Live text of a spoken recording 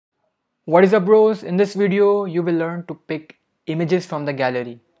What is up, bros? In this video you will learn to pick images from the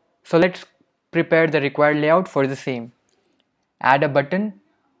gallery. So let's prepare the required layout for the same. Add a button,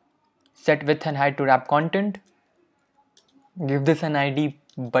 set width and height to wrap content, give this an ID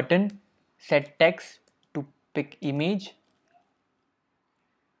button, set text to pick image,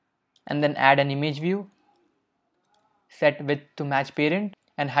 and then add an image view, set width to match parent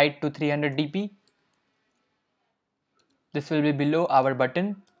and height to 300 dp. This will be below our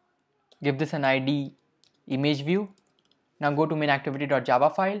button. Give this an ID image view. Now go to main activity.java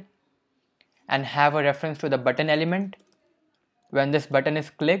file and have a reference to the button element. When this button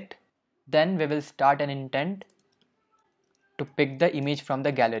is clicked, then we will start an intent to pick the image from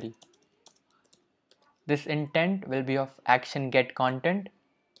the gallery. This intent will be of action get content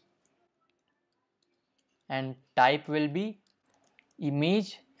and type will be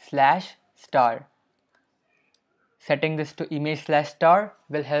image/star. Setting this to image/star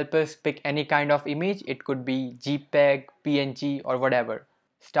will help us pick any kind of image. It could be JPEG, PNG or whatever.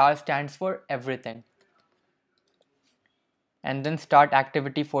 Star stands for everything. And then start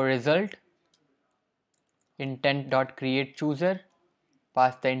activity for result. Intent.createChooser.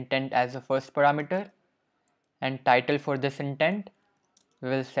 Pass the intent as the first parameter. And title for this intent, we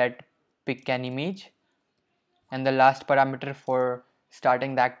will set pick an image. And the last parameter for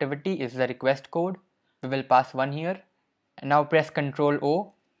starting the activity is the request code. We will pass 1 here. And now press Ctrl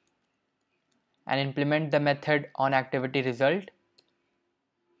O and implement the method on activity result.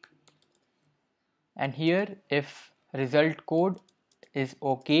 And here if result code is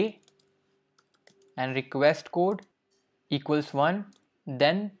OK and request code equals 1,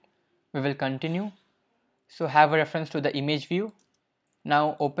 then we will continue. So have a reference to the image view.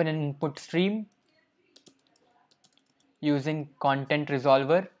 Now open an input stream using content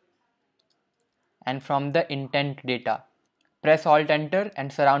resolver and from the intent data. Press Alt Enter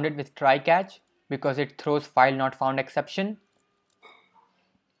and surround it with try catch because it throws file not found exception.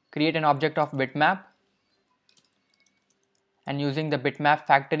 Create an object of bitmap and using the bitmap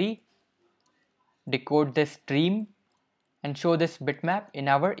factory, decode this stream and show this bitmap in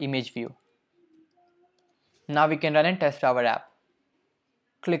our image view. Now we can run and test our app.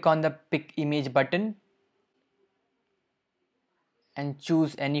 Click on the pick image button and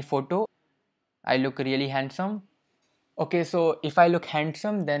choose any photo. I look really handsome. Okay, so if I look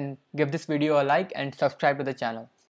handsome, then give this video a like and subscribe to the channel.